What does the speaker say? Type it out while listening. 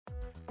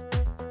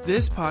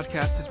This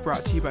podcast is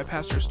brought to you by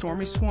Pastor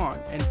Stormy Swann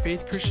and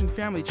Faith Christian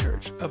Family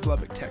Church of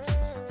Lubbock,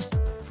 Texas.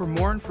 For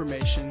more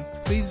information,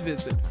 please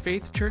visit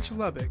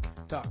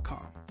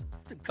faithchurchlubbock.com.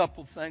 A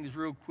couple things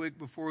real quick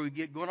before we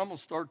get going. I'm going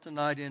to start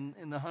tonight in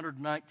the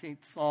 119th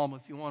Psalm,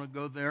 if you want to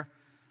go there.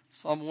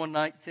 Psalm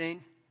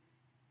 119.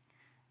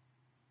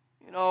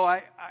 You know,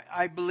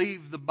 I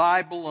believe the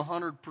Bible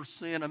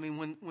 100%. I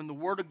mean, when the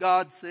Word of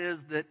God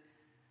says that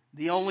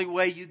the only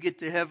way you get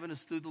to heaven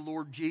is through the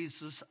Lord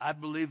Jesus, I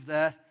believe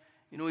that.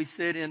 You know, he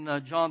said in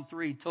John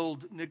 3, he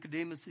told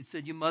Nicodemus, he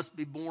said, you must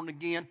be born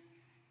again.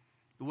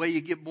 The way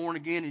you get born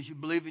again is you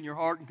believe in your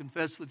heart and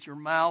confess with your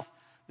mouth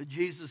that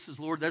Jesus is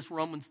Lord. That's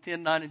Romans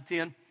 10, 9 and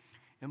 10.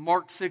 In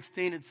Mark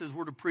 16, it says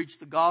we're to preach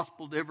the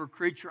gospel to every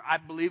creature. I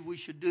believe we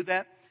should do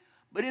that.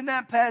 But in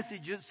that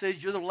passage, it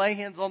says you're to lay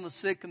hands on the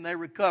sick and they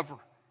recover.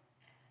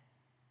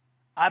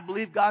 I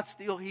believe God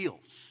still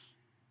heals.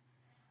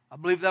 I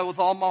believe that with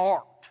all my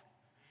heart.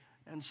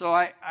 And so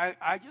I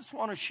just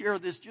want to share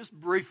this just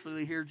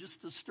briefly here,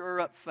 just to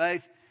stir up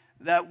faith,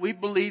 that we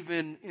believe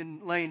in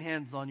laying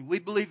hands on you. We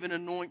believe in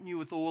anointing you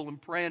with oil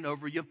and praying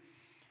over you.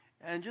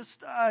 And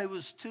just, it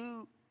was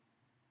two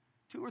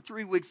or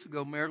 3 weeks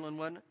ago, Marilyn,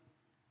 wasn't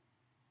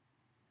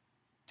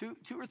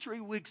it? Two or 3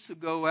 weeks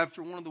ago,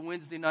 after one of the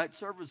Wednesday night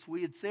service,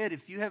 we had said,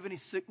 if you have any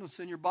sickness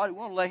in your body, we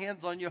want to lay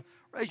hands on you.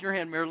 Raise your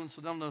hand, Marilyn,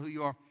 so they'll know who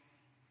you are.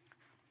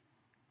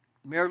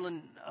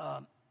 Marilyn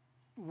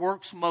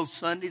works most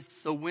Sundays,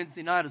 so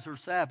Wednesday night is her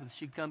Sabbath.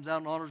 She comes out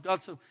and honors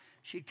God. So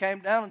she came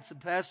down and said,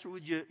 Pastor,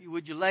 would you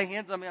lay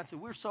hands on me? I said,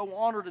 we're so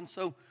honored. And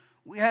so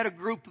we had a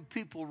group of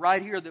people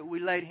right here that we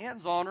laid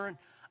hands on her. And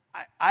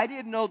I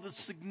didn't know the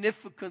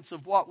significance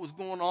of what was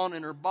going on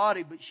in her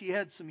body, but she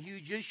had some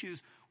huge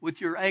issues with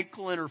your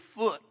ankle and her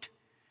foot.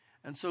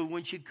 And so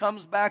when she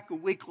comes back a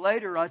week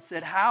later, I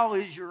said, how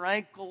is your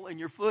ankle and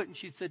your foot? And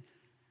she said,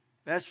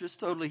 Pastor, it's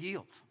totally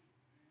healed.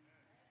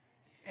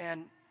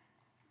 And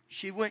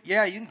she went,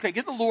 yeah, you can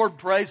give the Lord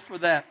praise for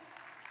that.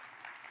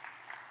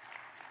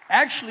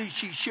 Actually,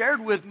 she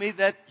shared with me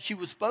that she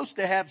was supposed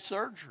to have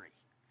surgery.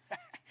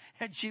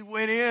 And she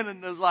went in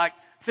and was like,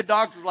 the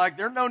doctor's like,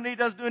 there's no need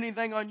us to do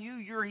anything on you.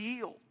 You're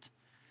healed.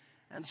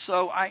 And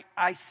so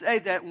I say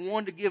that,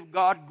 one, to give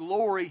God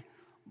glory.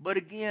 But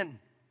again,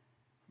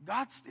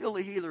 God's still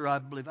a healer, I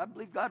believe. I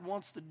believe God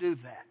wants to do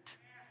that.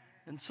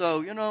 And so,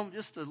 you know,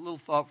 just a little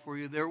thought for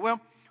you there. Well,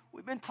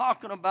 we've been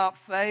talking about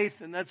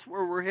faith, and that's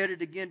where we're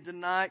headed again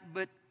tonight.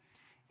 But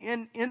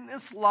in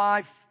this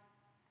life,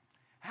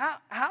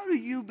 how do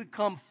you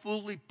become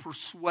fully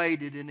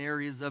persuaded in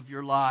areas of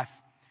your life?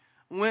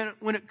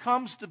 When it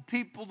comes to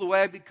people, the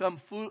way I become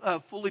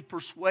fully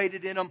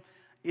persuaded in them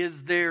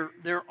is their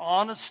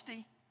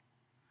honesty,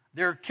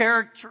 their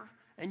character.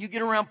 And you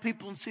get around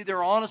people and see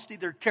their honesty,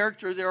 their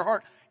character, their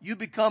heart. You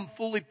become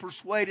fully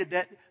persuaded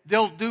that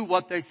they'll do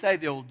what they say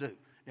they'll do.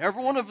 Now,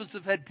 every one of us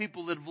have had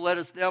people that have let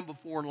us down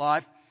before in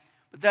life,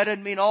 but that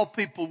doesn't mean all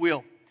people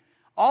will.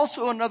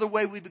 Also, another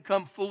way we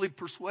become fully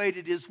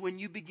persuaded is when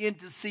you begin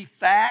to see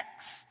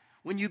facts,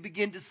 when you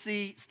begin to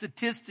see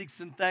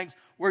statistics and things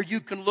where you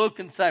can look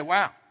and say,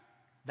 wow,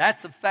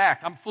 that's a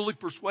fact. I'm fully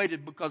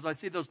persuaded because I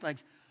see those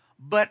things.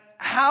 But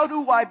how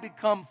do I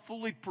become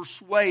fully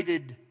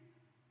persuaded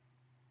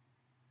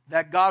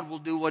that God will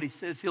do what He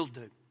says He'll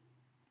do?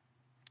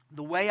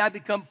 The way I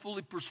become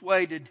fully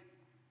persuaded,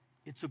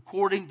 it's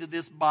according to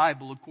this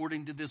Bible,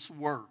 according to this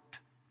Word.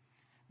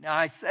 Now,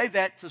 I say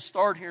that to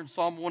start here in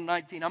Psalm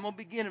 119. I'm going to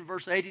begin in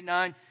verse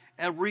 89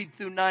 and read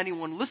through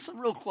 91. Listen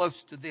real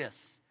close to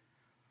this.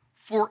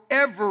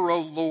 Forever, O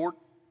Lord,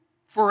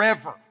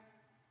 forever.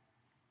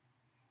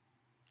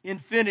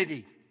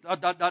 Infinity. ...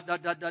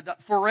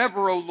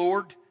 Forever, O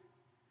Lord,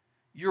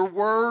 your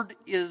word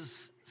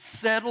is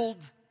settled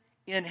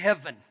in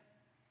heaven.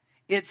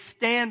 It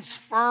stands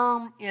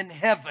firm in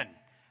heaven.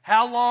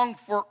 How long?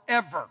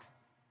 Forever.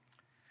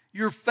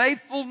 Your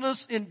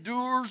faithfulness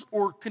endures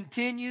or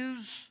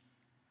continues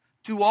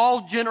to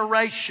all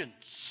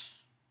generations.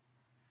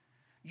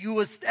 You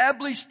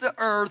establish the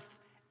earth,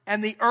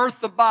 and the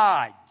earth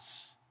abides.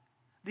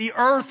 The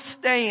earth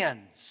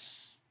stands.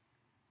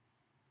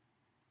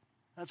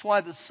 That's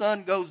why the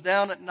sun goes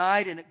down at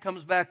night and it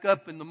comes back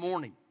up in the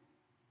morning.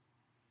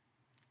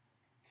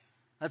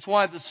 That's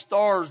why the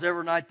stars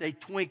every night they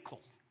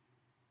twinkle.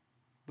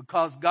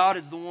 Because God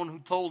is the one who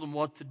told them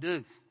what to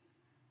do.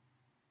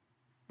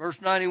 Verse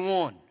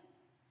 91,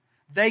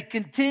 they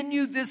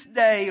continue this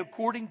day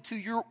according to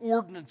your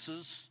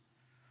ordinances,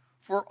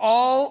 for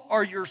all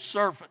are your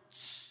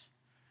servants.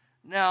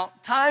 Now,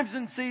 times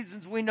and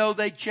seasons, we know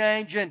they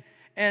change,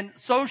 and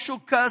social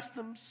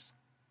customs,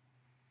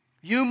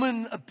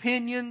 human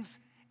opinions,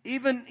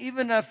 even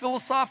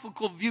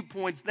philosophical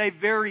viewpoints, they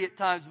vary at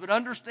times. But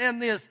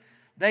understand this,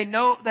 they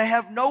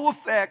have no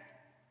effect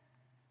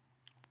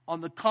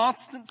on the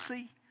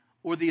constancy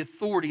or the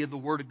authority of the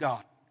Word of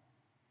God.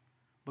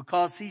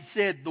 Because He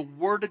said the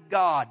Word of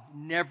God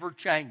never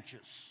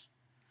changes.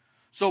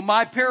 So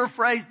my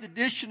paraphrased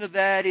edition of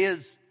that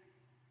is,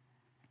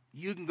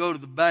 you can go to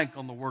the bank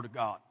on the Word of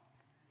God.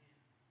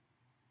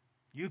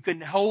 You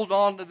can hold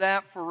on to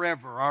that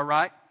forever, all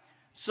right?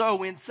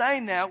 So in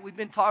saying that, we've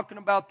been talking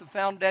about the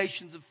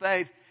foundations of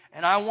faith,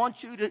 and I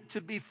want you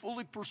to be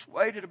fully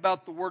persuaded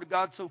about the Word of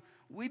God. So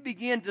we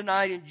begin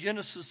tonight in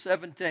Genesis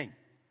 17.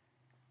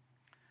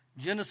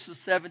 Genesis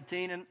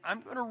 17, and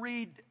I'm going to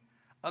read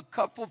a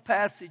couple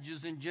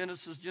passages in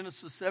Genesis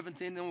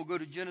 17, then we'll go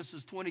to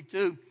Genesis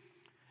 22.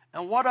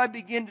 And what I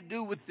begin to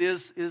do with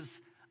this is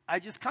I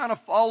just kind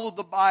of follow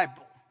the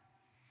Bible.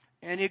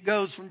 And it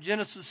goes from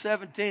Genesis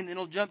 17, then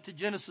it'll jump to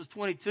Genesis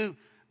 22,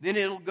 then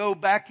it'll go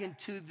back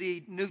into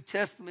the New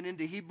Testament,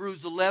 into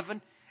Hebrews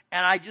 11,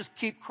 and I just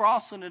keep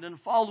crossing it and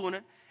following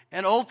it.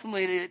 And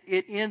ultimately,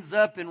 it ends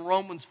up in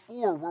Romans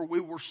 4, where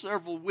we were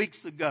several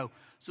weeks ago.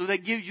 So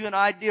that gives you an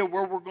idea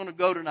where we're going to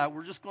go tonight.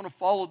 We're just going to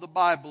follow the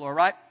Bible, all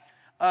right?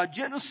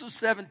 Genesis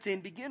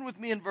 17, begin with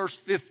me in verse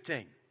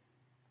 15.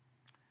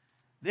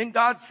 Then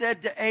God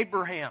said to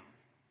Abraham,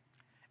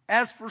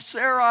 "As for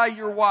Sarai,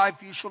 your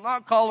wife, you shall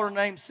not call her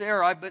name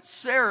Sarai, but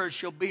Sarah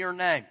shall be her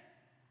name.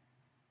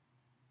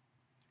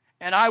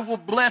 And I will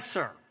bless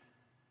her.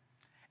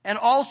 And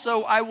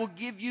also I will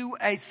give you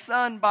a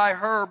son by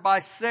her, by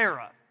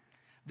Sarah.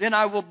 Then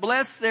I will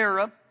bless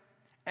Sarah,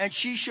 and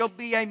she shall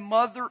be a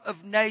mother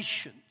of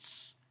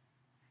nations.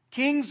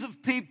 Kings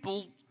of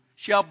people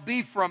shall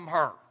be from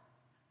her."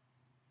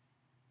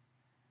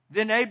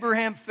 Then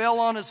Abraham fell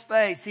on his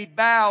face. He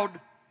bowed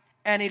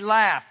and he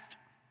laughed.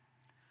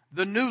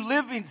 The New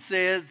Living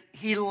says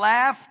he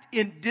laughed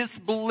in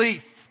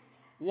disbelief.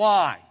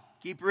 Why?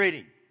 Keep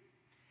reading.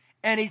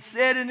 And he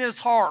said in his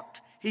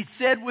heart, he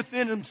said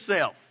within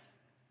himself.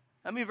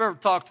 How many of you have ever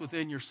talked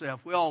within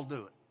yourself? We all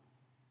do it.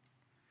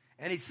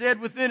 And he said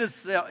within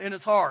himself, in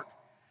his heart,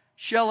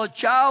 "Shall a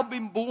child be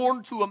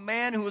born to a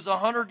man who is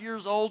 100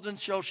 years old, and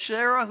shall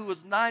Sarah, who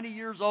is 90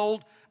 years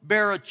old,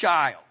 bear a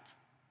child?"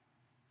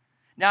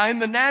 Now, in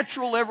the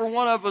natural, every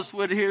one of us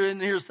would hear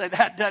in here say,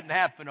 that doesn't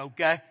happen,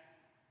 okay?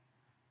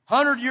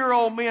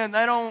 100-year-old men,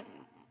 they don't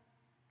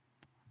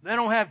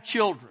have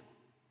children.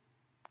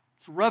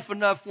 It's rough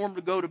enough for them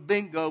to go to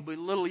bingo, but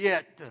little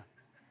yet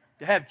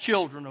to have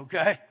children,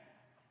 okay?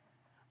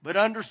 But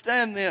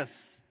understand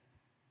this.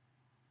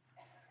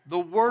 The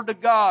Word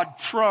of God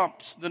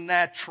trumps the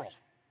natural.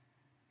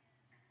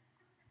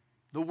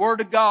 The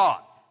Word of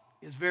God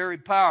is very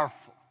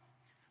powerful.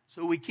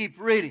 So we keep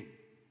reading.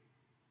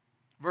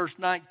 Verse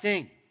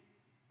 19.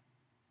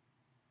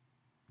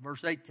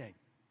 Verse 18.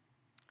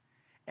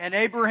 And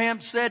Abraham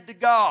said to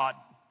God,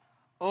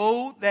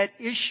 "Oh, that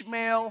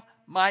Ishmael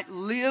might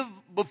live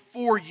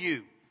before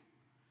you."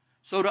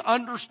 So to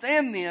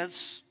understand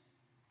this,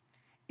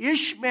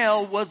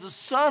 Ishmael was a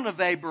son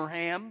of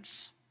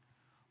Abraham's,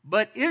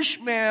 but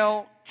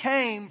Ishmael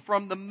came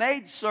from the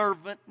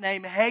maidservant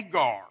named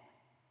Hagar.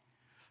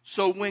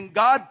 So when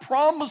God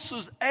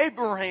promises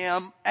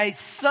Abraham a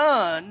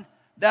son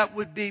that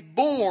would be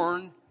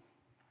born,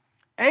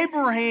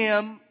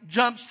 Abraham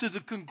jumps to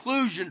the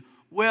conclusion,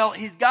 well,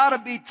 he's got to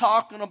be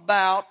talking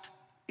about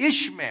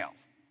Ishmael,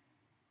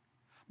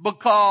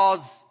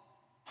 because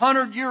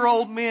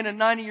 100-year-old men and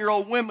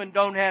 90-year-old women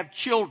don't have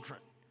children.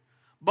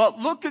 But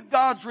look at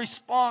God's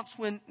response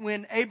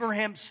when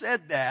Abraham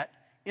said that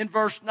in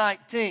verse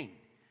 19.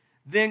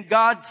 Then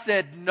God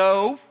said,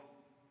 "No,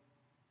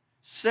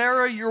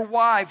 Sarah your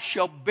wife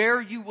shall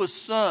bear you a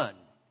son,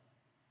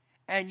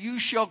 and you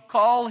shall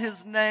call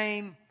his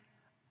name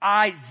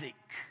Isaac.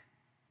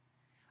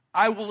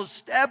 I will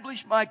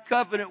establish my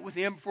covenant with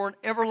him for an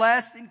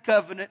everlasting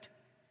covenant,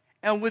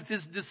 and with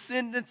his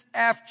descendants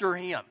after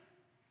him."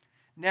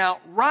 Now,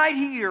 right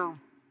here,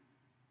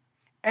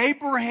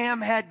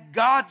 Abraham had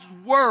God's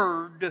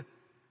word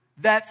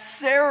that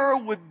Sarah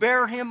would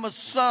bear him a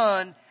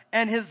son,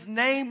 and his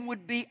name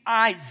would be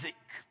Isaac.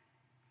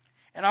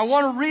 And I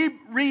want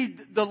to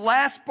read the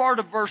last part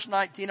of verse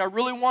 19. I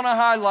really want to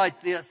highlight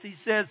this. He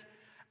says,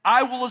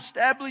 "I will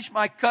establish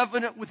my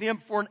covenant with him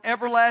for an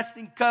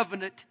everlasting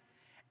covenant,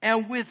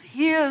 and with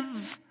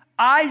his,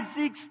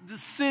 Isaac's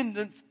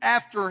descendants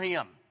after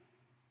him."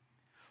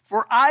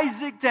 For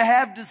Isaac to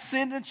have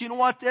descendants, you know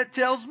what that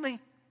tells me?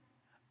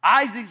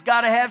 Isaac's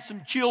got to have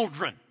some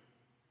children.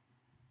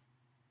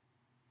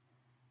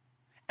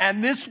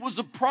 And this was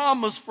a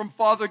promise from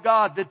Father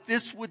God that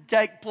this would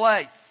take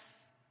place.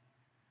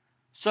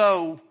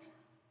 So,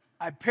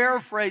 I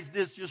paraphrase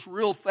this just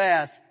real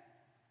fast.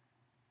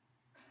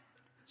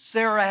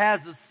 Sarah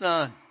has a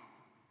son.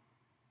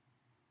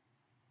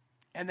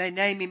 And they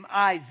name him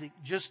Isaac,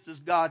 just as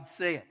God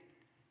said.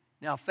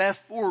 Now,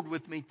 fast forward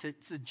with me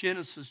to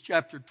Genesis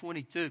chapter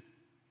 22.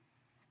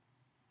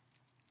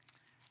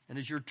 And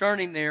as you're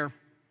turning there,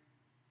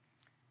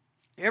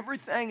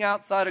 everything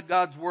outside of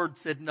God's word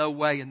said no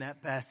way in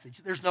that passage.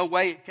 There's no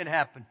way it can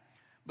happen.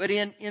 But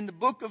in the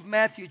book of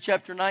Matthew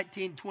chapter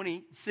 19,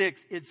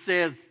 26, it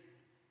says,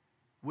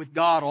 with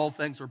God all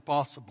things are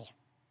possible.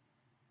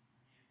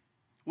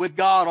 With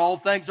God all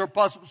things are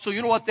possible. So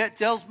you know what that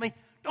tells me?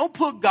 Don't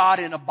put God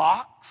in a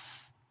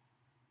box.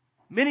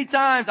 Many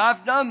times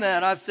I've done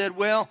that. I've said,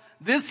 well,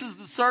 this is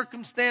the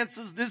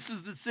circumstances, this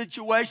is the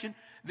situation,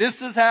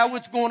 this is how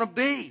it's going to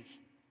be.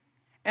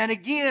 And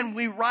again,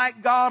 we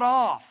write God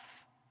off.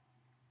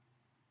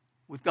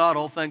 With God,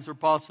 all things are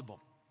possible.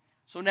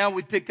 So now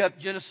we pick up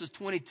Genesis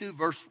 22,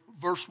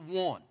 verse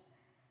 1.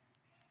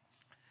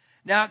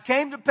 Now it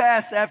came to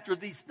pass after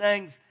these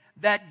things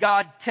that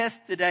God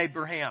tested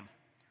Abraham.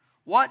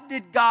 What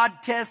did God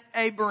test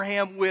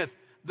Abraham with?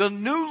 The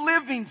New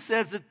Living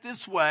says it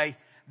this way,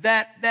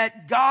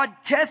 that God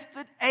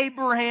tested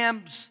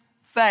Abraham's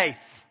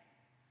faith.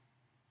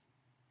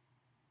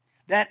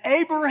 That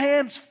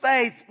Abraham's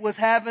faith was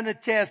having a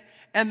test.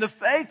 And the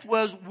faith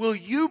was, will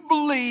you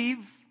believe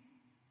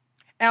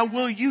and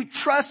will you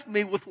trust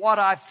me with what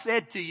I've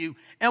said to you?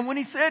 And when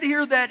he said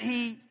here that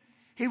he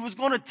was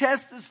going to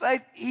test his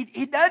faith,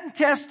 he doesn't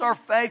test our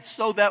faith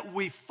so that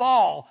we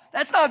fall.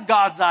 That's not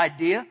God's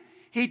idea.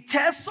 He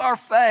tests our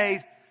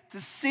faith to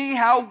see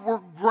how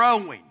we're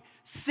growing,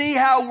 see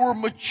how we're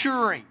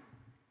maturing.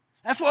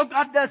 That's what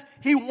God does.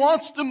 He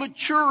wants to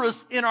mature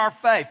us in our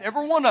faith,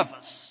 every one of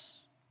us.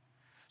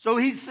 So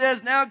he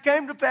says, now it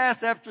came to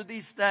pass after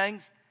these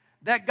things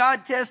that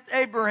God tested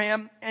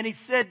Abraham, and he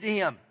said to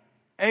him,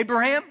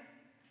 Abraham?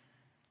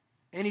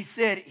 And he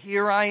said,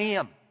 here I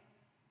am.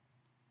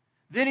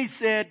 Then he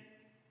said,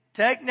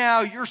 take now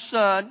your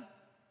son,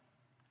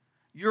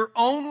 your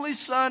only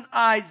son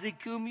Isaac,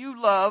 whom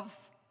you love,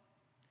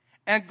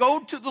 and go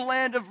to the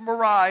land of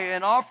Moriah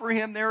and offer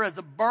him there as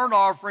a burnt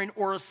offering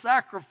or a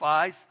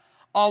sacrifice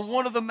on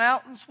one of the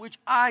mountains which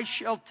I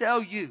shall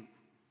tell you.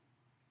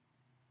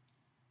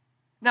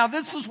 Now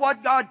this is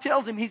what God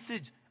tells him. He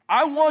says,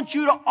 I want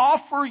you to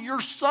offer your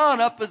son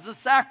up as a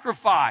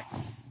sacrifice.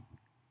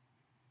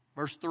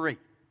 Verse 3.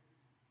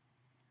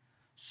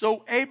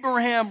 So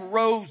Abraham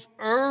rose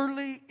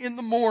early in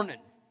the morning,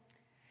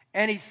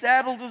 and he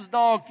saddled his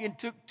donkey and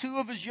took 2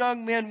 of his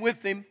young men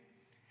with him,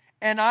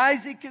 and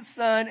Isaac his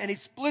son, and he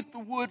split the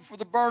wood for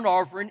the burnt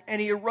offering,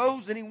 and he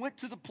arose and he went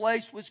to the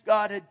place which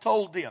God had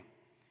told him.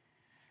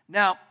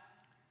 Now,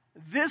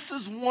 this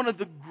is one of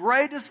the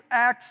greatest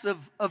acts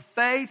of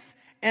faith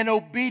and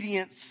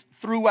obedience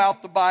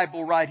throughout the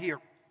Bible right here.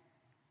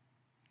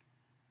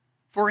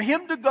 For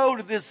him to go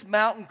to this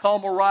mountain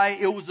called Moriah,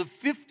 it was a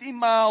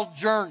 50-mile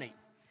journey.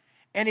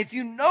 And if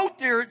you note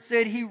there, it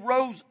said he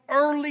rose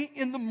early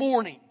in the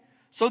morning.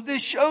 So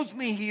this shows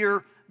me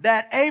here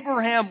that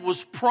Abraham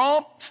was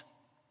prompt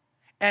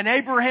and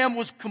Abraham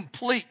was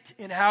complete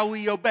in how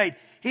he obeyed.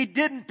 He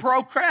didn't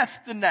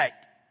procrastinate.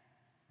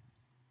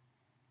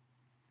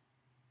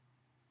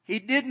 He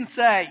didn't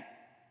say,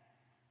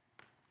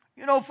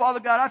 you know, Father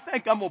God, I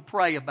think I'm going to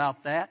pray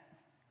about that.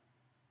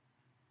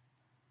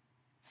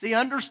 See,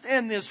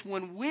 understand this.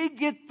 When we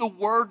get the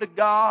Word of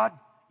God,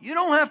 you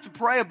don't have to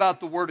pray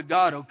about the Word of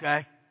God,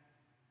 okay?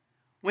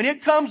 When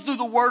it comes to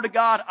the Word of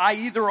God, I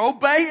either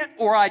obey it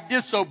or I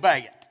disobey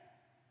it.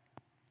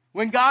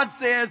 When God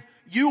says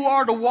you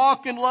are to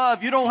walk in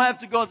love, you don't have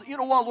to go, you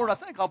know what, Lord, I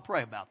think I'll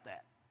pray about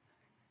that.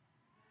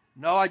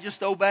 No, I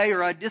just obey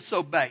or I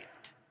disobey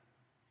it.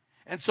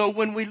 And so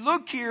when we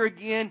look here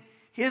again,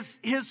 his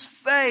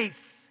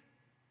faith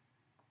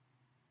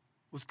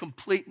was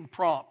complete and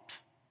prompt.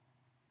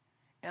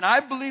 And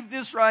I believe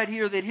this right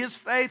here, that his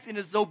faith and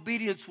his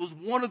obedience was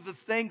one of the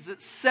things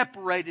that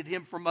separated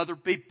him from other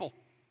people.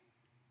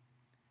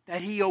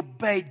 That he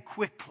obeyed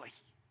quickly.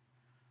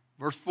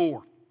 Verse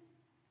 4.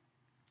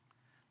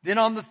 Then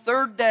on the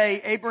 3rd day,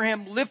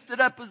 Abraham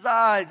lifted up his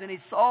eyes and he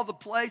saw the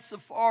place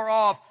afar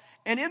off.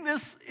 And in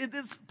this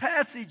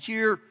passage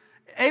here,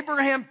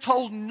 Abraham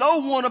told no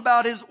one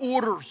about his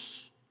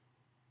orders.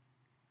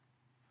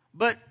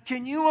 But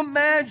can you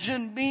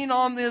imagine being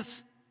on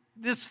this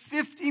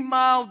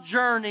 50-mile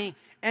journey,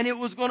 and it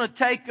was going to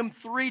take him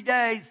 3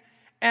 days,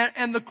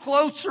 and the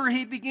closer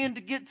he began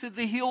to get to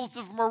the hills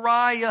of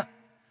Moriah,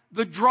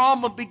 the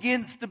drama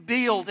begins to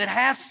build. It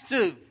has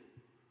to.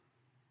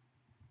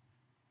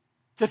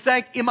 To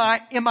think, am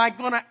I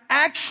going to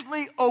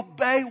actually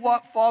obey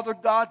what Father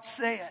God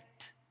said?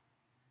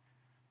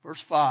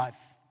 Verse 5.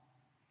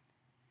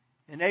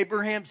 And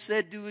Abraham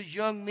said to his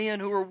young men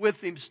who were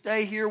with him,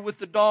 stay here with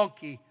the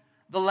donkey.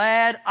 The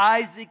lad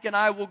Isaac and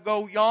I will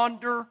go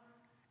yonder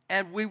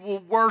and we will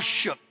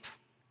worship.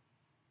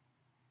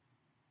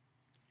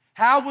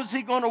 How was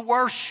he going to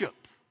worship?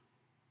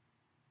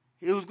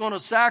 He was going to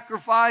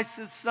sacrifice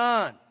his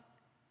son.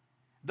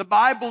 The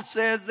Bible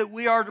says that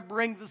we are to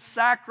bring the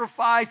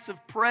sacrifice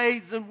of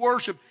praise and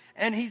worship.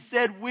 And he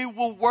said, we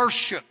will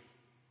worship.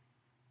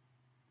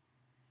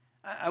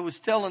 I was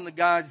telling the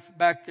guys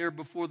back there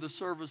before the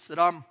service that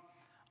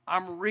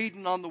I'm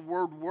reading on the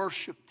word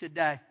worship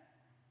today.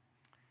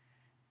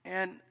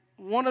 And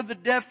one of the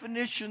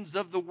definitions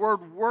of the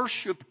word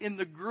worship in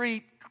the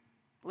Greek,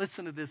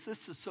 listen to this,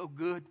 this is so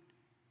good.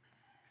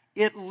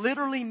 It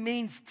literally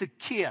means to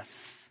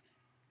kiss.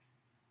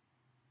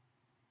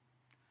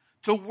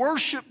 To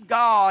worship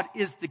God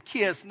is to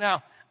kiss.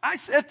 Now, I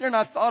sat there and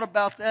I thought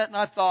about that and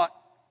I thought,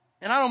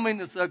 and I don't mean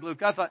this ugly,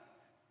 I thought,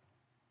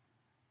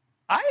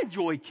 I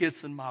enjoy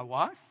kissing my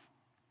wife.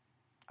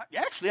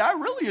 Actually, I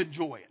really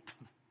enjoy it.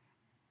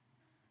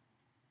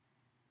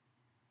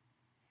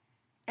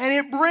 And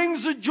it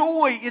brings a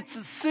joy. It's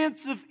a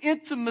sense of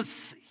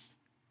intimacy.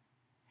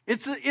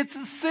 It's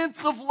a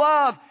sense of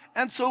love.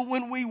 And so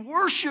when we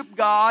worship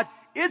God,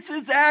 it's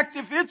as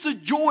active, it's a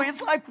joy.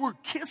 It's like we're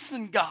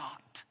kissing God.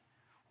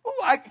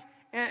 Ooh,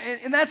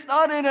 and that's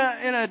not in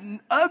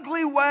an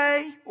ugly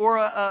way or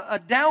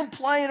a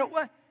downplaying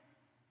way.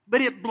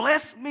 But it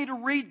blessed me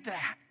to read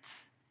that.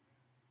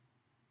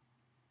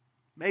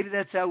 Maybe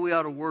that's how we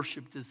ought to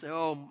worship, to say,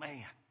 oh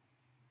man.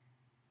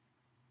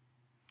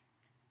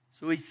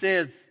 So he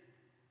says,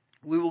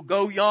 we will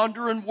go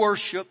yonder and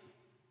worship,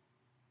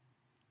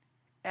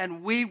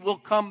 and we will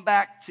come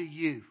back to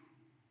you.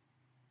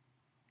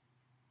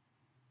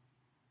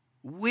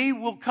 We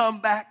will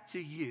come back to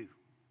you.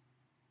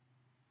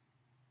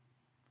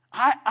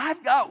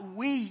 I've got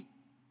we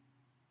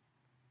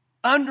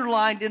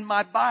underlined in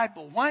my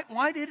Bible.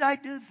 Why did I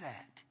do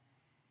that?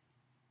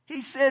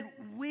 He said,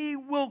 we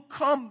will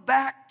come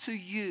back to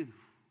you.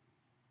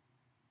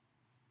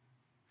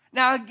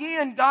 Now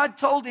again, God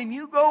told him,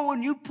 you go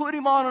and you put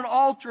him on an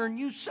altar and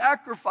you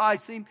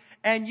sacrifice him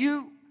and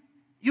you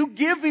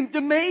give him to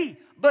me.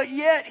 But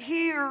yet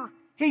here,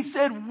 he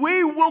said,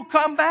 we will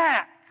come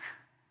back.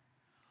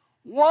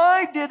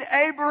 Why did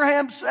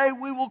Abraham say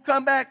we will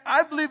come back?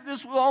 I believe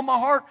this with all my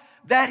heart,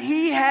 that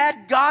he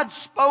had God's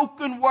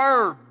spoken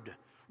word.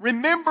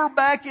 Remember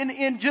back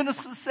in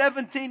Genesis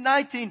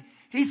 17:19,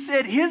 he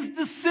said his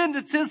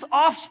descendants, his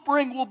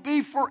offspring will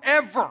be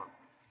forever.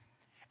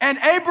 And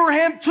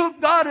Abraham took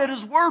God at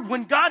his word.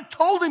 When God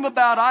told him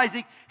about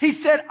Isaac, he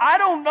said, I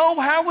don't know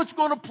how it's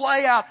going to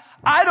play out.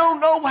 I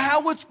don't know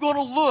how it's going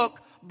to look.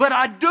 But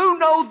I do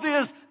know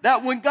this,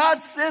 that when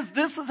God says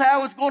this is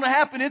how it's going to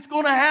happen, it's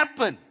going to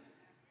happen.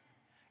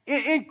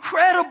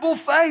 Incredible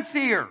faith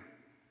here.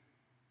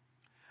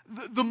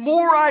 The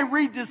more I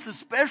read this,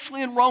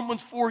 especially in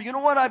Romans 4, you know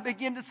what I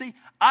begin to see?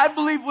 I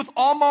believe with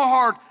all my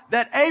heart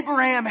that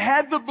Abraham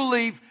had the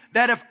belief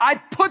that if I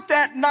put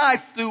that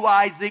knife through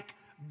Isaac,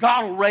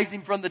 God will raise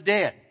him from the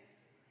dead.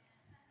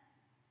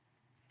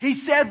 He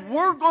said,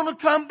 we're going to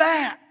come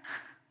back.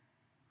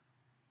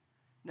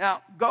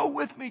 Now, go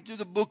with me to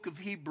the book of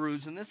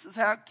Hebrews, and this is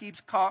how it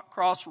keeps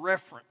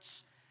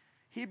cross-reference.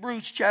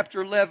 Hebrews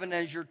chapter 11,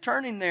 as you're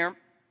turning there,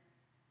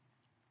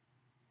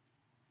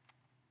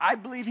 I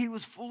believe he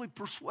was fully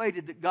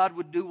persuaded that God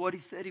would do what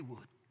he said he would.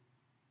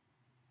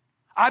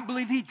 I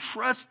believe he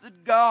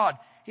trusted God.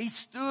 He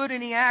stood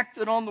and he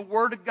acted on the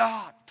word of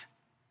God.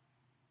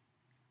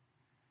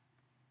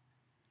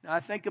 Now,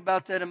 I think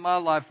about that in my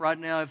life right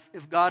now.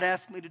 If God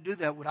asked me to do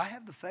that, would I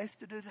have the faith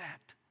to do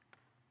that?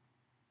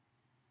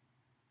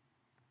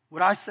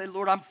 Would I say,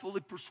 Lord, I'm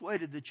fully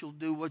persuaded that you'll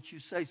do what you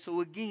say?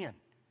 So again,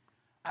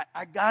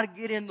 I got to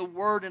get in the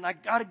Word and I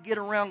got to get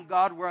around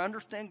God where I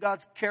understand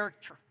God's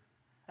character.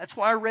 That's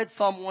why I read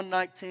Psalm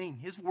 119.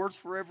 His word's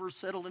forever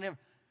settled in him.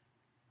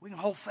 We can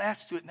hold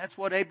fast to it, and that's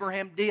what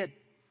Abraham did.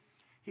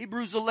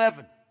 Hebrews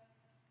 11,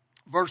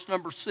 verse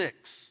number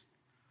 6.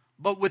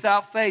 But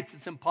without faith,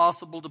 it's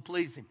impossible to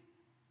please him.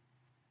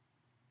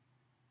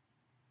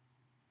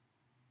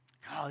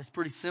 God, it's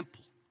pretty simple.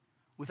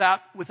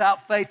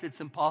 Without faith, it's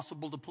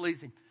impossible to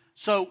please him.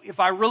 So if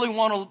I really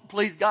want to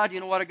please God, you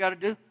know what I got to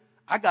do?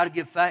 I got to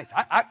give faith.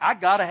 I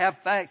got to have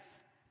faith.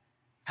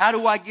 How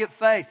do I get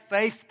faith?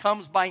 Faith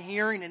comes by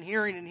hearing and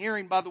hearing and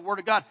hearing by the Word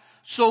of God.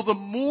 So the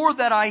more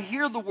that I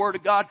hear the Word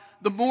of God,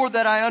 the more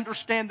that I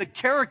understand the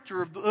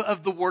character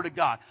of the Word of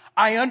God.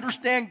 I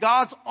understand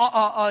God's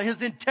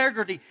His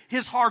integrity,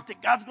 His heart,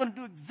 that God's going to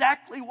do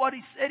exactly what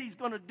He said He's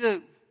going to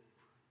do.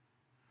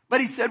 But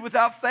He said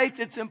without faith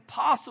it's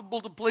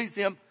impossible to please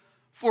Him.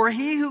 For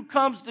he who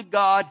comes to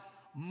God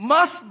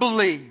must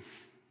believe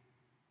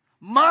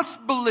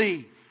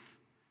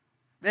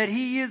that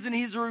He is and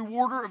He's a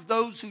rewarder of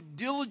those who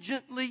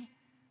diligently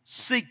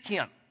seek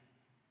Him.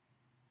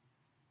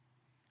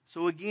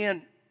 So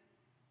again,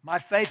 my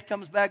faith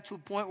comes back to a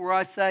point where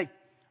I say,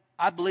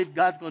 I believe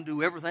God's going to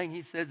do everything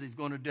He says He's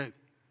going to do.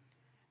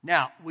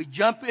 Now, we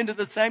jump into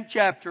the same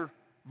chapter,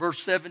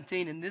 verse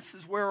 17, and this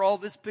is where all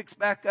this picks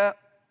back up.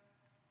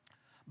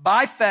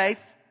 By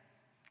faith,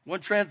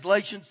 one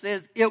translation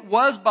says, it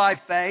was by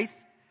faith,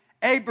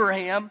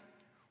 Abraham,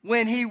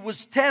 when he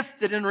was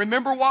tested, and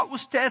remember what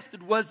was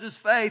tested was his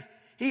faith,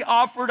 he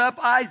offered up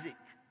Isaac.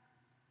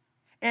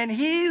 And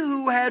he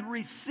who had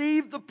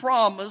received the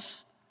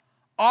promise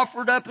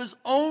offered up his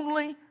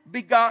only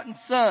begotten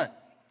son.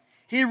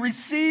 He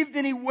received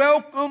and he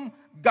welcomed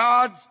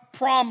God's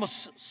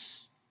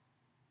promises,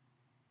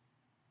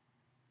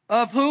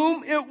 of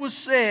whom it was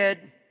said,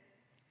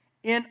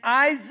 in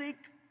Isaac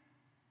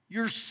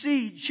your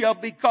seed shall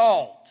be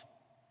called.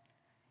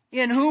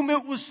 In whom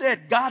it was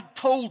said, God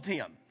told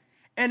him.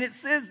 And it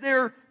says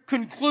there,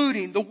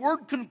 concluding. The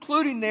word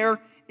concluding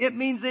there, it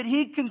means that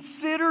he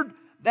considered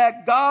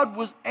that God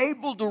was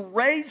able to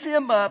raise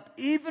him up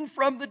even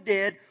from the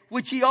dead,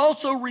 which he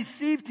also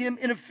received him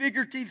in a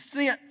figurative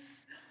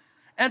sense.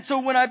 And so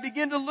when I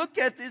begin to look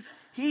at this,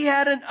 he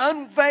had an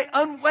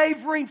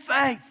unwavering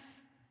faith.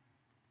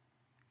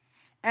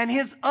 And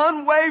his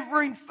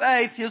unwavering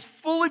faith, his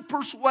fully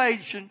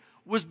persuasion,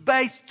 was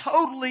based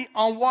totally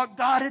on what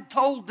God had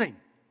told him.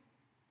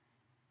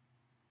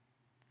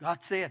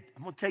 God said,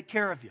 I'm going to take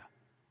care of you.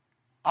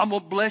 I'm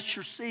going to bless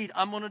your seed.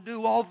 I'm going to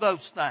do all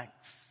those things.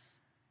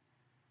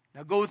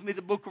 Now go with me to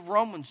the book of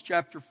Romans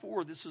chapter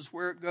 4. This is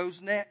where it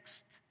goes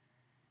next.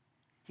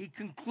 He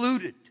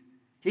concluded,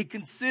 he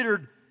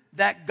considered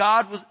that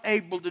God was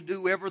able to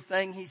do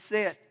everything he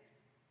said.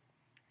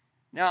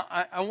 Now,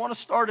 I want to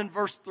start in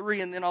verse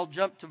 3 and then I'll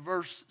jump to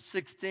verse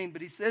 16.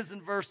 But he says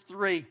in verse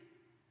 3,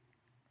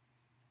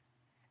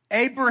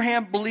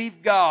 Abraham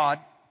believed God,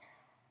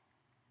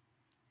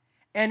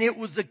 and it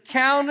was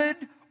accounted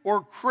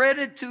or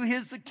credited to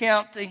his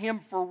account to him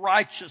for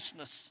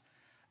righteousness.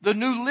 The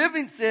New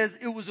Living says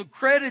it was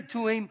accredited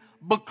to him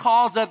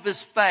because of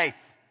his faith.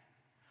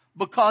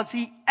 Because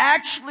he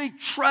actually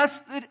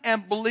trusted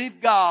and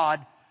believed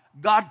God,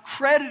 God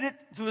credited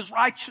it to his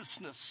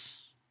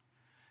righteousness.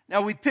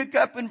 Now we pick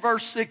up in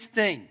verse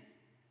 16.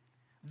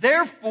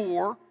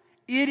 Therefore,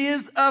 it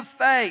is of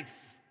faith,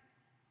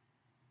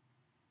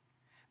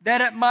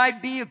 that it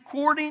might be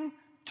according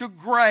to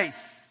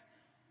grace,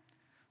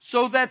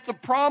 so that the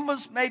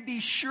promise may be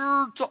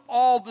sure to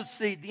all the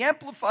seed. The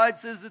Amplified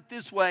says it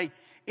this way: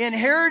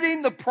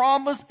 inheriting the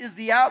promise is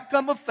the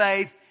outcome of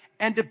faith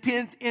and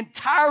depends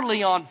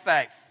entirely on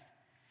faith.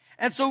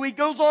 And so he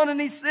goes on and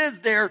he says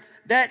there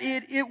that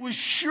it was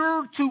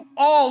sure to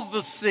all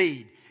the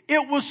seed.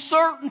 It was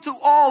certain to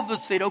all the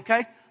seed.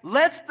 Okay,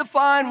 let's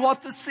define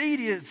what the seed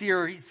is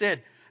here. He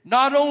said,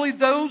 not only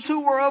those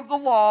who were of the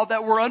law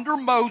that were under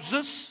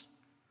Moses,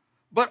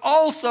 but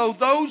also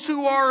those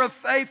who are of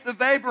faith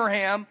of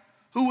Abraham,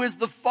 who is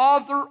the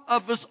father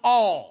of us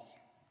all.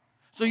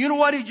 So you know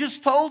what he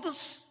just told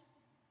us?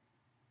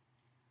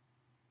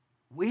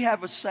 We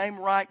have the same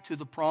right to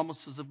the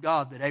promises of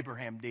God that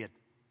Abraham did.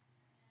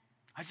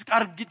 I just got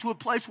to get to a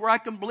place where I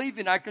can believe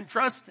in, I can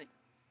trust him.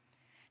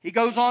 He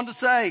goes on to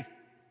say,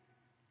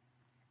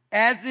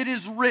 as it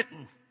is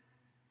written.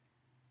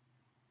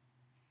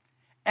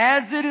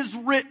 As it is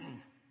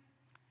written.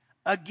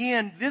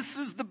 Again, this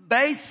is the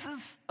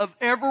basis of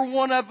every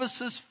one of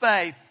us'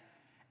 faith.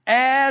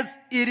 As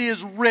it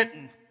is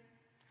written.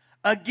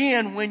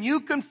 Again, when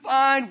you can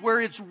find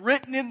where it's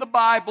written in the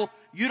Bible,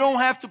 you don't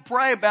have to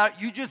pray about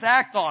it. You just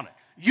act on it.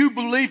 You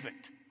believe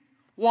it.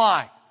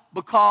 Why?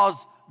 Because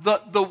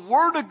the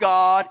Word of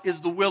God is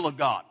the will of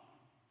God.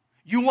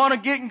 You want to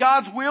get in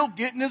God's will?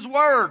 Get in His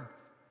Word.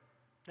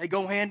 They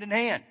go hand in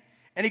hand.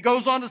 And he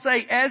goes on to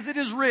say, as it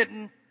is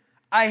written,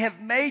 I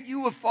have made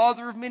you a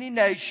father of many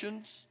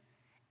nations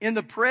in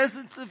the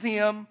presence of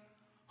him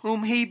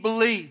whom he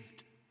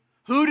believed.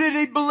 Who did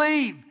he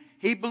believe?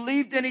 He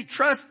believed and he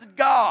trusted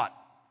God,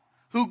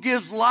 who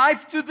gives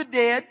life to the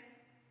dead,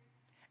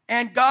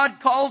 and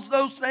God calls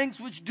those things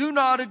which do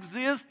not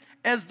exist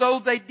as though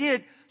they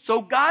did.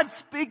 So God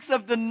speaks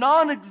of the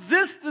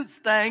non-existence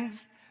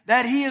things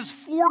that he has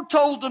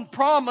foretold and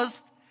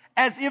promised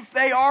as if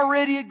they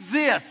already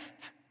exist.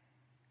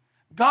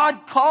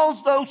 God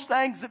calls those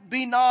things that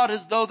be not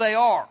as though they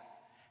are.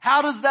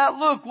 How does that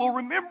look? Well,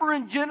 remember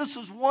in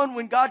Genesis 1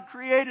 when God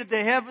created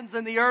the heavens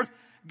and the earth,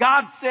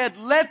 God said,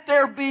 let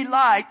there be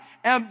light.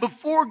 And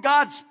before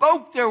God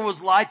spoke there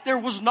was light, there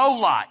was no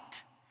light.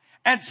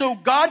 And so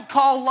God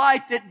called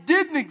light that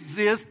didn't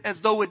exist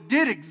as though it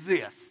did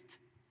exist.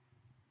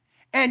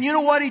 And you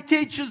know what he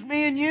teaches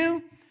me and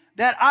you?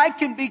 That I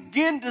can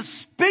begin to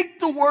speak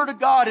the Word of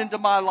God into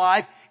my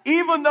life,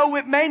 even though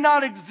it may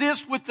not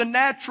exist with the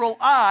natural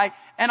eye,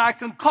 and I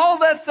can call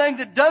that thing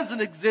that doesn't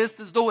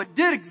exist as though it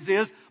did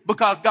exist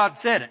because God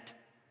said it.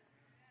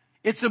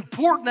 It's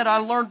important that I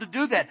learn to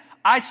do that.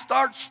 I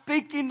start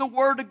speaking the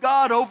Word of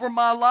God over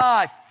my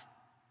life.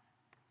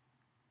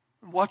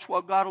 And watch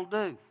what God will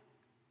do.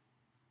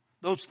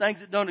 Those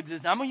things that don't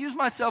exist. Now, I'm going to use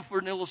myself for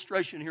an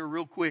illustration here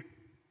real quick.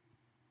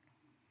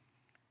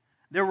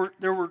 There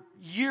were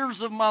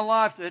years of my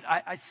life that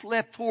I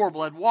slept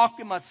horrible. I'd walk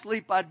in my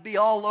sleep. I'd be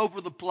all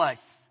over the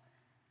place.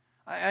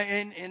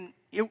 And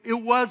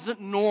it wasn't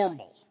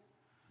normal.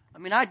 I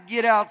mean, I'd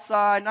get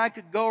outside and I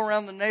could go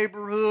around the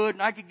neighborhood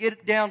and I could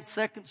get down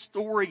second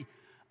story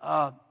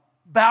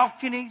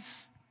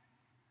balconies.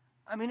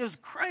 I mean, it was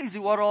crazy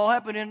what all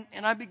happened.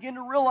 And I began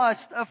to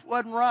realize stuff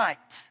wasn't right.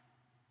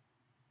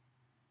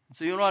 And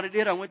so you know what I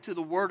did? I went to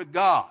the Word of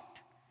God.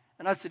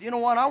 And I said, you know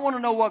what? I want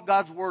to know what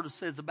God's Word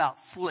says about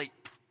sleep.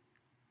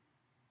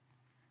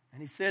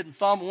 And he said in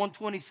Psalm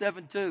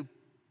 127:2.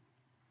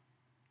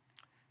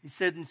 He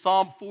said in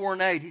Psalm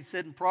 4:8. He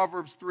said in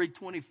Proverbs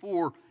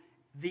 3:24.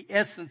 The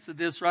essence of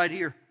this right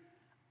here.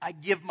 I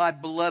give my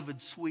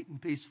beloved sweet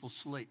and peaceful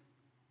sleep.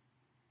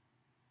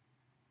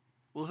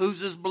 Well, who's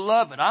his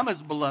beloved? I'm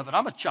his beloved.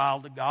 I'm a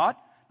child of God.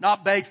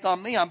 Not based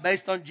on me. I'm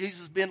based on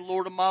Jesus being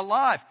Lord of my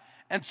life.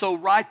 And so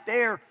right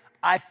there,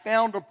 I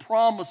found a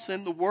promise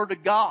in the Word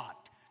of God.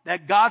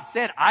 That God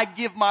said, I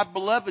give my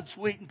beloved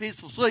sweet and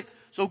peaceful sleep.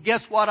 So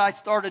guess what I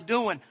started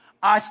doing?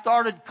 I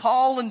started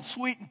calling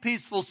sweet and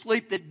peaceful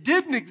sleep that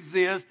didn't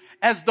exist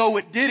as though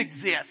it did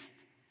exist.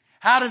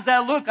 How does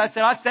that look? I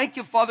said, I thank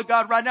you, Father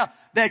God, right now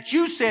that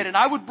you said, and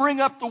I would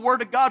bring up the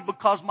Word of God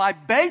because my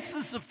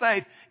basis of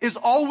faith is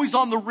always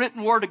on the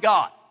written Word of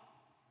God.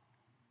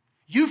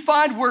 You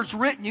find where it's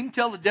written, you can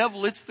tell the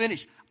devil it's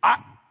finished.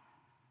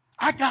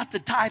 I got the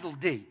title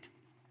deed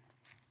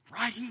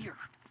right here.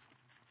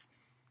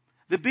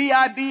 The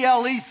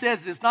Bible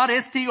says this, not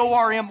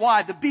Stormy.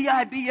 The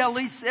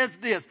Bible says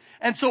this.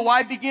 And so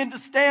I begin to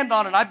stand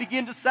on it. I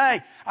begin to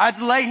say, I'd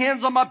lay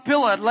hands on my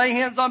pillow. I'd lay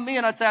hands on me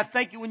and I'd say, I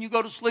thank you when you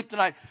go to sleep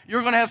tonight.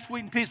 You're going to have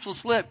sweet and peaceful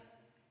sleep.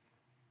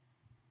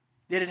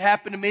 Did it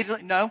happen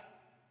immediately? No.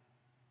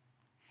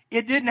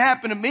 It didn't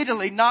happen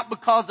immediately, not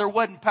because there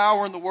wasn't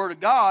power in the Word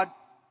of God.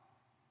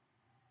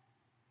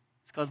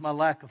 It's because of my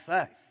lack of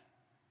faith.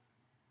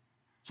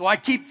 So I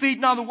keep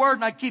feeding on the Word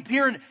and I keep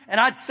hearing it. And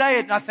I'd say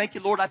it and I thank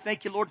you, Lord. I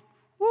thank you, Lord.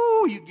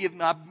 Woo, you give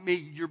me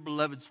your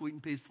beloved sweet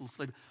and peaceful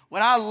sleep.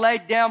 When I lay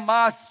down,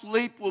 my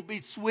sleep will be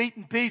sweet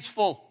and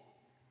peaceful.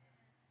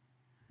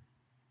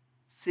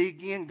 See,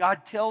 again,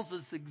 God tells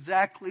us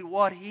exactly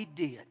what He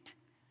did.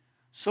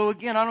 So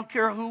again, I don't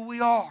care who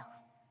we are.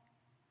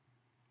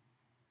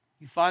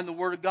 You find the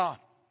Word of God.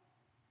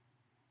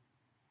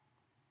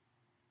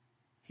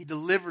 He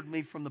delivered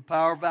me from the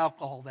power of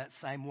alcohol that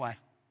same way.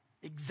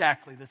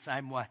 Exactly the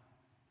same way.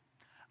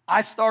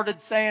 I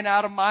started saying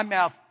out of my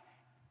mouth,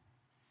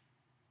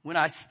 when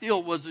I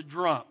still was a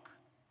drunk,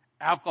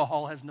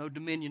 alcohol has no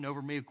dominion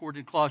over me,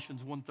 according to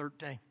Colossians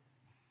 1:13.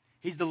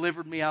 He's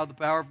delivered me out of the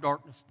power of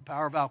darkness, the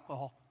power of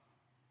alcohol.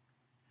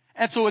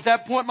 And so at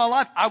that point in my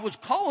life, I was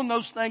calling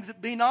those things that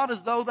be not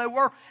as though they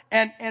were.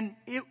 And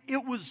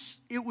it was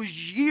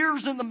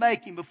years in the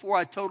making before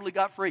I totally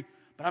got free.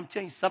 But I'm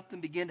telling you,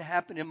 something began to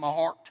happen in my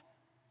heart.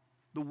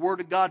 The Word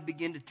of God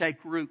began to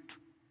take root.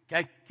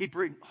 Okay? Keep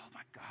reading. Oh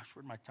my gosh,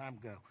 where'd my time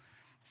go?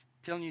 It's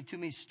telling you too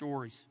many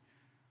stories.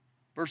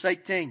 Verse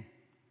 18.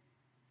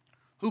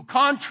 Who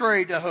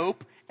contrary to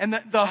hope, and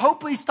the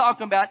hope he's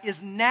talking about is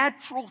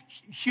natural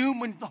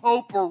human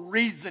hope or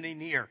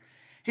reasoning here.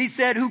 He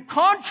said, who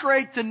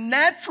contrary to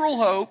natural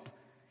hope,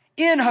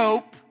 in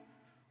hope,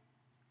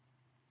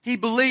 he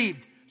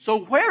believed. So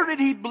where did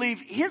he believe?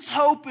 His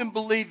hope in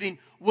believing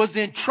was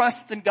in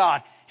trust in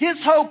God.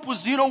 His hope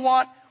was, you know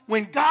what?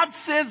 When God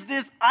says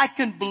this, I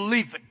can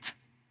believe it.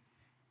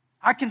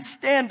 I can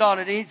stand on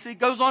it. And he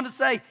goes on to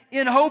say,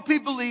 in hope he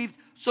believed,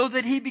 so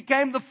that he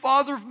became the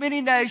father of many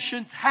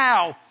nations.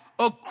 How?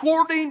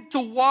 According to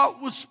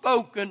what was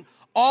spoken,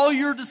 all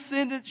your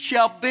descendants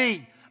shall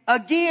be.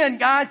 Again,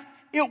 guys,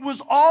 it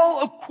was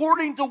all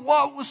according to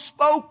what was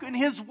spoken,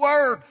 His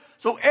Word.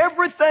 So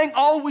everything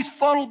always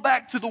funneled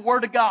back to the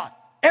Word of God.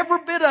 Every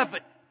bit of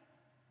it.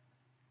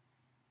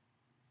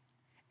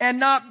 And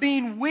not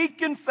being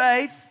weak in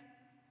faith.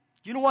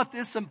 Do you know what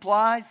this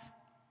implies?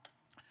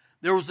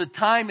 There was a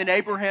time in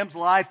Abraham's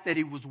life that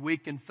he was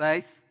weak in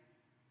faith.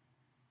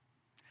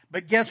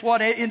 But guess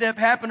what ended up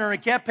happening, or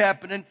it kept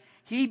happening?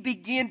 He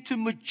began to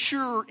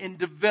mature and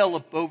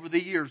develop over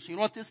the years. You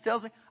know what this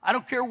tells me? I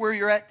don't care where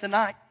you're at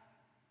tonight.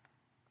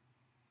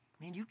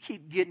 Man, you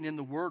keep getting in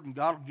the Word and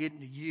God will get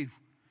into you.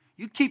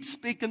 You keep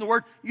speaking the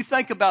Word. You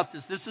think about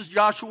this. This is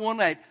Joshua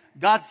 1:8.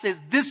 God says,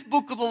 this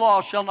book of the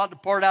law shall not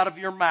depart out of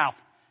your mouth.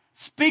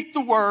 Speak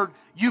the Word.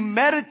 You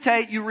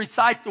meditate, you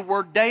recite the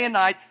Word day and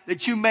night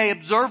that you may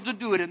observe to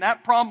do it. And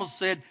that promise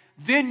said,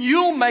 then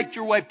you'll make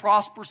your way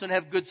prosperous and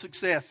have good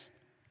success.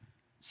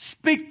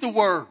 Speak the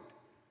Word.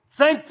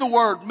 Think the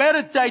Word.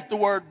 Meditate the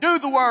Word. Do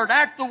the Word.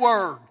 Act the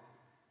Word.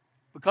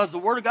 Because the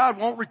Word of God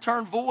won't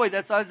return void.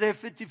 That's Isaiah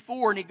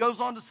 54. And he goes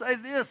on to say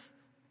this.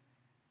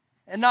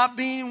 And not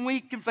being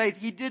weak in faith,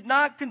 he did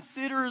not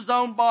consider his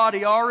own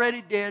body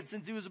already dead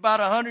since he was about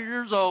 100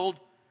 years old,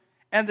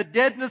 and the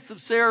deadness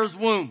of Sarah's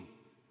womb.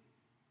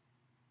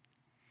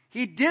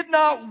 He did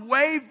not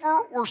waver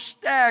or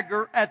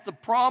stagger at the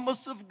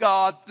promise of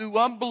God through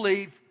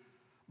unbelief,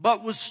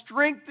 but was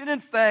strengthened in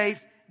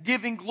faith,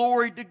 giving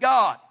glory to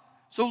God.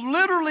 So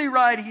literally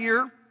right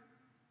here,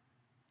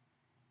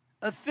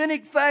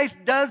 authentic faith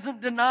doesn't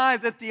deny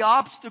that the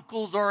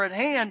obstacles are at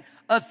hand.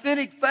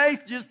 Authentic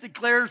faith just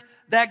declares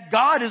that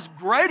God is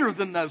greater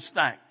than those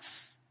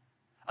things.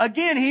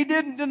 Again, he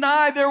didn't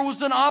deny there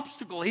was an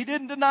obstacle. He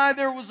didn't deny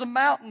there was a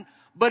mountain.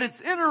 But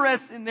it's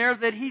interesting there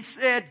that he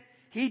said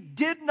he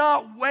did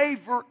not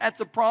waver at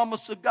the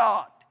promise of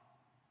God.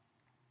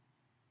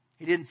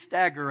 He didn't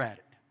stagger at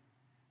it.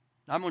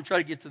 Now I'm going to try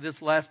to get to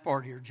this last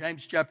part here.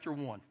 James chapter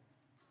 1.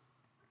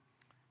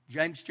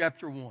 James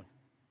chapter 1.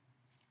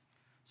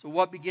 So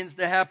what begins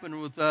to happen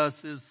with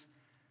us is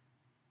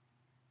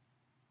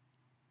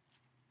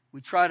we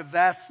try to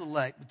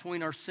vacillate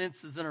between our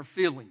senses and our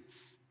feelings.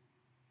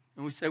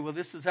 And we say, well,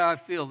 this is how I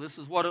feel. This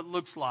is what it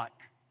looks like.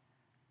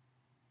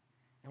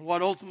 And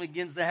what ultimately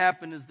begins to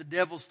happen is the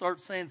devil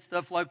starts saying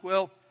stuff like,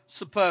 well,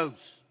 suppose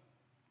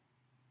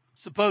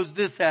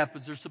this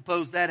happens or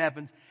suppose that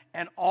happens.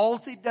 And all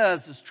he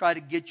does is try to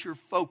get your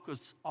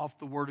focus off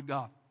the Word of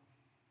God.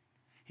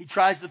 He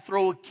tries to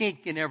throw a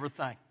kink in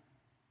everything.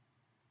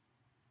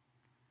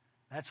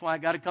 That's why I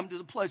got to come to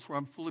the place where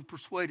I'm fully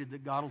persuaded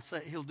that God will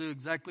say He'll do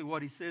exactly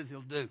what He says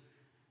He'll do.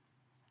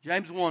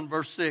 James 1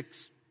 verse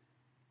 6.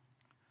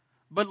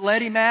 But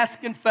let him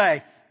ask in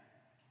faith.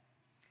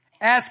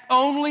 Ask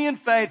only in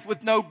faith,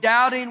 with no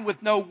doubting,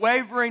 with no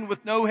wavering,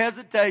 with no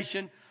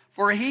hesitation.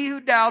 For he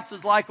who doubts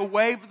is like a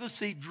wave of the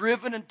sea,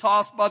 driven and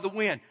tossed by the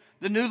wind.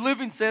 The New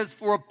Living says,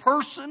 for a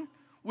person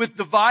with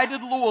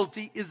divided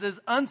loyalty is as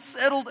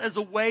unsettled as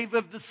a wave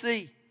of the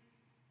sea.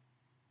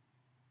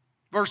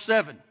 Verse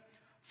 7.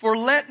 For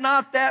let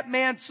not that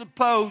man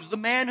suppose, the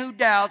man who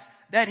doubts,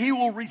 that he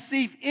will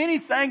receive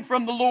anything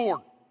from the Lord.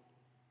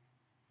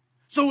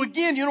 So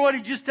again, you know what?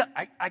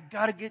 I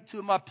got to get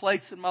to my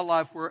place in my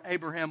life where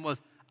Abraham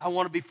was. I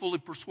want to be fully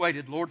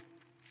persuaded, Lord.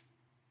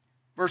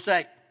 Verse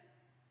 8.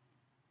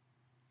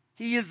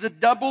 He is a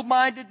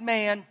double-minded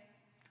man,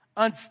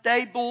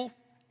 unstable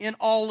in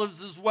all of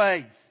his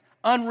ways,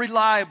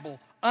 unreliable,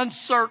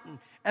 uncertain.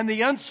 And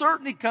the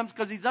uncertainty comes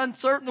because he's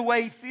uncertain the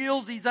way he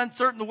feels, he's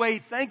uncertain the way he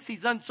thinks,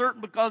 he's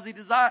uncertain because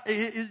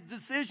his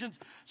decisions.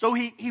 So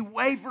he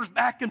wavers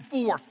back and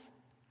forth.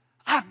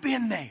 I've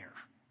been there.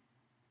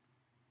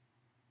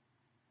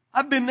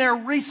 I've been there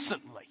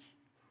recently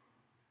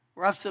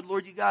where I've said,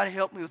 Lord, you got to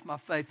help me with my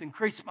faith,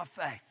 increase my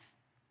faith.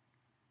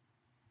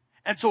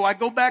 And so I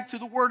go back to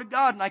the Word of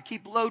God and I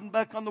keep loading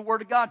back on the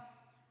Word of God.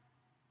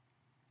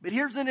 But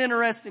here's an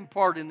interesting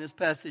part in this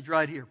passage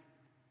right here.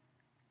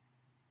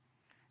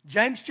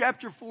 James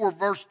chapter 4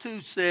 verse 2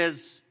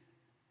 says,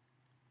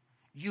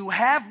 you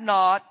have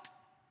not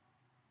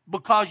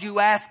because you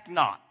ask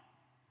not.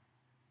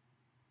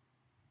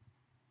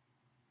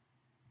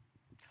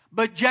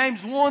 But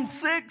James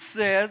 1:6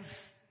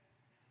 says,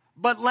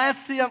 but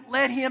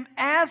let him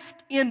ask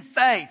in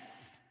faith.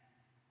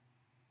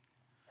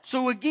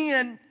 So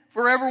again,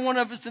 for every one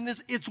of us in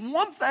this, it's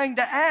one thing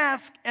to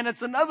ask and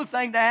it's another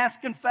thing to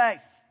ask in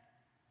faith.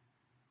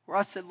 Where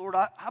I said, Lord,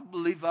 I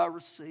believe I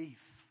receive.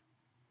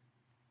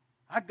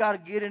 I got to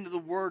get into the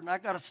Word and I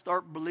got to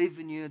start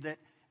believing you that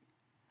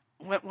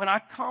when I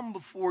come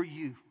before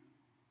you,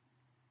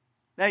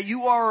 that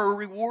you are a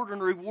rewarder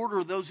and a rewarder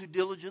of those who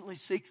diligently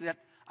seek that.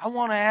 I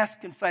want to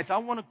ask in faith. I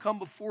want to come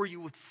before you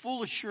with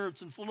full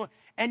assurance and full knowledge.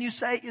 And you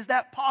say, is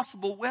that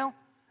possible? Well,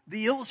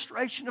 the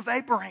illustration of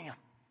Abraham.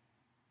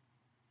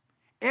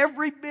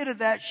 Every bit of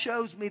that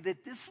shows me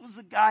that this was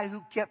a guy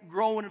who kept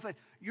growing in faith.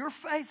 Your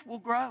faith will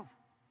grow.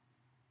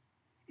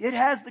 It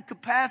has the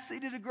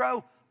capacity to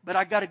grow, but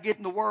I got to get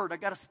in the Word. I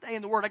got to stay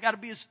in the Word. I got to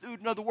be a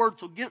student of the Word.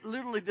 So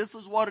literally, this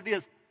is what it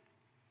is.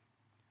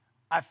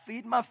 I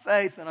feed my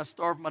faith and I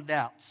starve my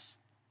doubts.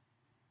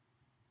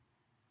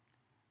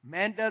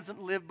 Man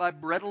doesn't live by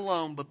bread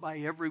alone, but by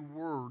every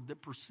word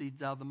that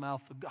proceeds out of the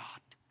mouth of God.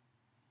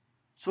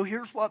 So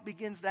here's what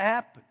begins to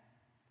happen.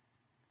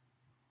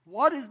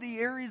 What is the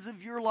areas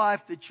of your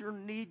life that you're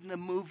needing a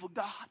move of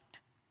God?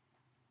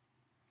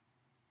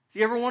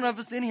 See, every one of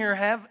us in here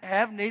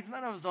have needs.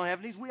 None of us don't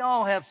have needs. We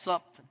all have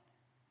something.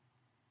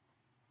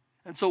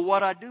 And so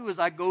what I do is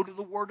I go to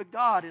the Word of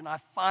God and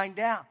I find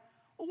out,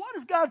 well, what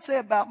does God say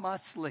about my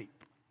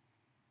sleep?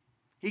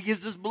 He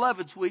gives His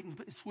beloved sweet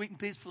and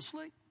peaceful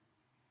sleep.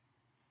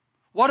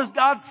 What does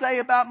God say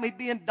about me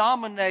being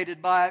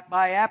dominated by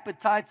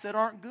appetites that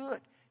aren't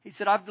good? He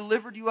said, I've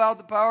delivered you out of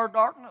the power of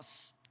darkness.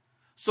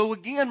 So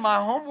again,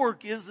 my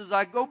homework is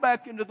I go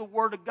back into the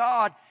Word of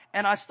God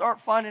and I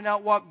start finding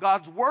out what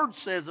God's Word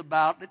says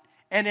about it.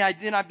 And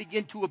then I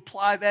begin to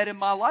apply that in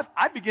my life.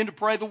 I begin to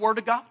pray the Word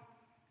of God.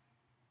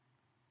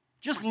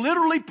 Just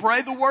literally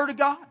pray the Word of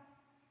God.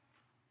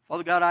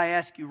 Father God, I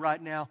ask you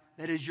right now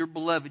that as your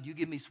beloved, you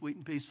give me sweet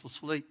and peaceful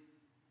sleep.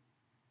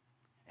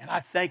 And I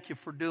thank you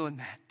for doing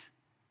that.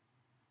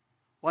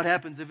 What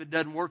happens if it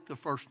doesn't work the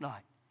first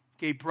night?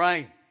 Keep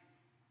praying.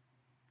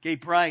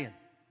 Keep praying.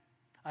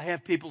 I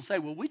have people say,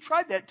 well, we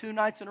tried that 2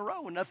 nights in a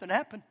row and nothing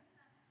happened.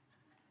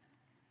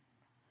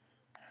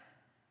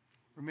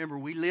 Remember,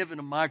 we live in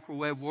a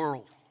microwave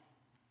world.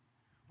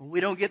 When we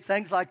don't get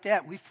things like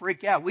that, we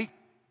freak out.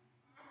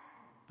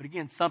 But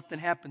again, something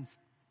happens.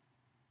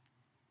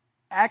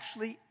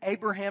 Actually,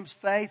 Abraham's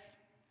faith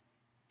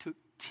took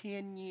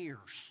 10 years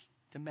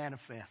to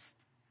manifest.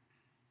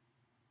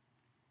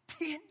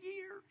 10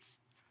 years.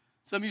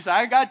 Some of you say,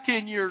 I got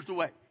 10 years to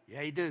wait.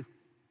 Yeah, you do.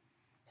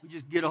 We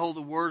just get a hold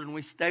of the Word and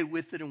we stay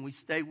with it and we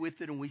stay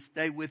with it and we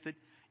stay with it.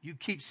 You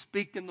keep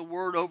speaking the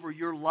Word over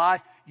your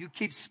life. You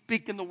keep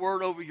speaking the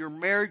Word over your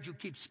marriage. You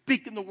keep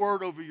speaking the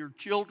Word over your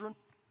children.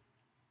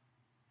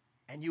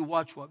 And you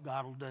watch what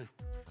God will do.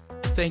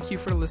 Thank you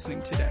for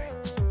listening today.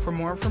 For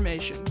more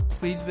information,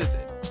 please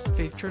visit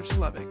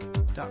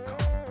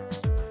faithchurchlubbock.com.